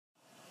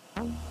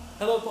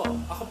Hello po,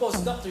 ako po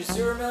si Dr.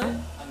 Zero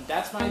Million, and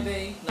that's my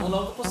Bae ng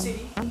Olongapo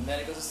City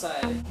Medical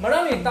Society.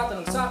 Marami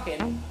nagtatanong sa akin,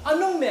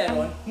 anong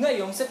meron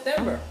ngayong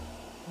September?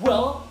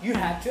 Well, you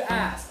had to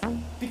ask.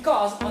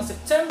 Because on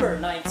September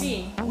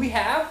 19, we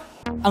have...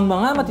 Ang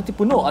mga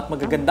matitipuno at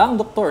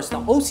magagandang doktors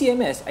ng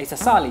OCMS ay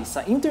sasali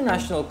sa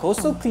International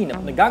Coastal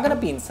Cleanup na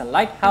gaganapin sa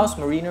Lighthouse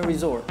Marina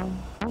Resort.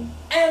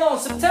 And on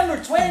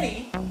September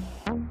 20,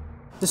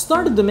 the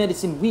start of the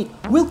Medicine Week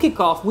will kick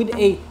off with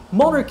a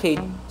motorcade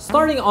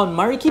starting on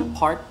Marikina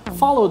Park,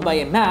 followed by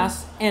a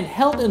mass and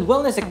health and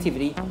wellness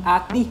activity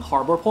at the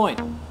Harbor Point.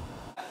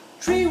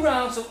 3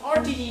 rounds of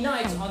RTD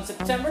nights on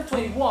September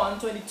 21,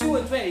 22,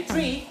 and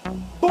 23.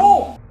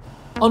 Boom!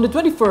 On the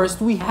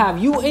 21st, we have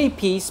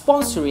UAP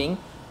sponsoring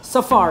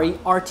Safari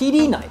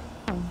RTD Night.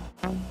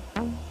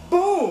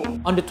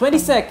 Boom! On the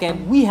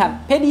 22nd, we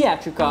have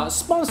Pediatrica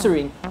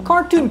sponsoring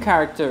Cartoon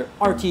Character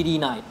RTD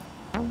Night.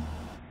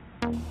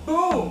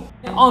 Boom!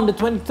 On the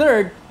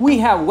 23rd, we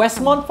have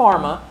Westmont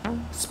Pharma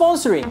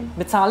sponsoring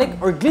Metallic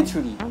or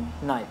Glittery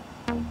Night.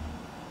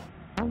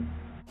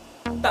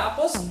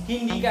 Tapos,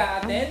 hindi ka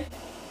attend?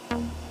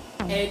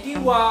 Edi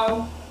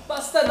wow!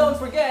 Basta don't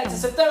forget,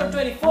 sa September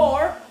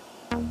 24,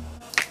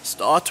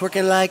 start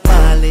twerking like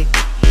Miley.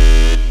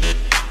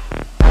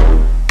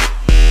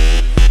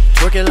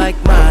 Twerk it like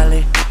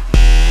Miley.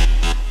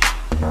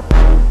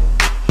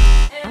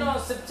 and on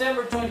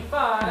September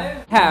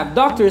 25, have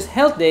Doctors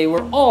Health Day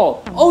where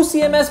all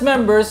OCMS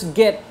members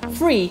get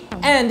free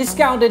and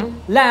discounted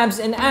labs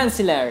and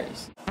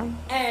ancillaries.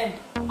 And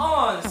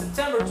on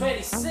September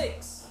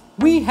 26,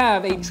 we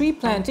have a tree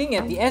planting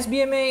at the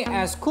SBMA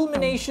as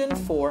culmination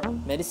for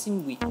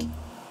Medicine Week.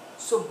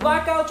 So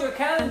black out your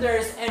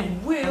calendars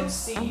and we'll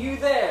see you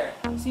there.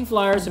 See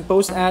flyers and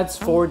post ads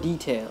for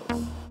details.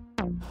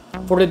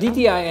 For the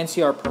DTI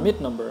NCR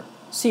permit number,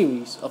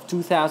 series of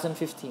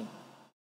 2015.